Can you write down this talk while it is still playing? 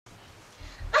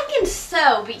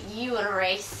so beat you in a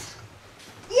race.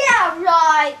 Yeah,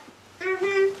 right.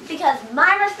 Because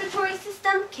my respiratory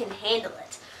system can handle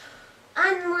it.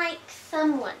 Unlike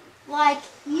someone. Like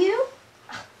you?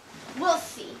 We'll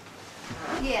see.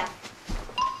 Yeah.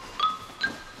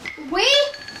 We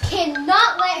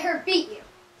cannot let her beat you.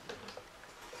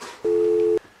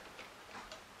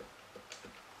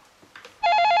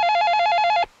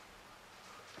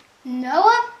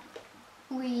 Noah,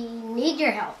 we need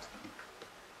your help.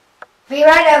 Be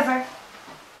right over.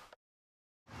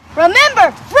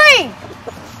 Remember, breathe!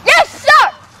 Yes,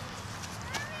 sir!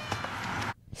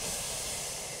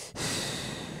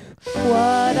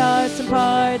 What are some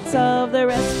parts of the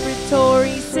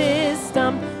respiratory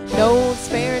system? Nose,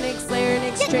 pharynx,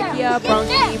 larynx, trachea,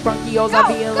 bronchi, bronchioles,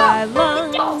 alveoli,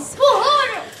 lungs.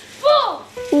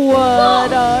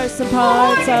 What are some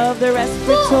parts of the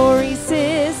respiratory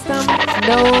system?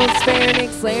 Nose,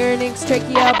 pharynx, larynx,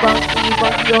 trachea, bronchi,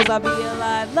 bronchioles,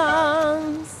 alveoli,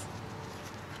 lungs.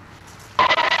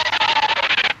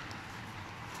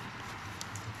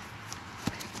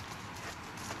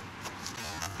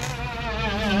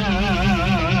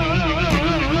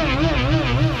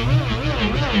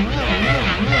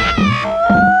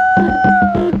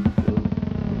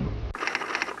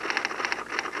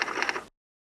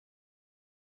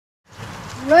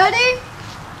 Ready,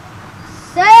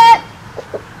 set,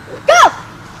 go!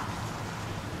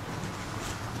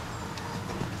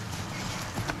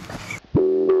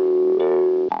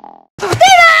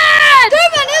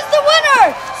 Steven is the winner!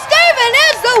 Steven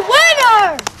is the winner!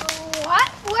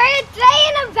 What were you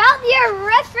saying about your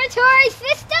respiratory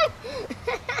system?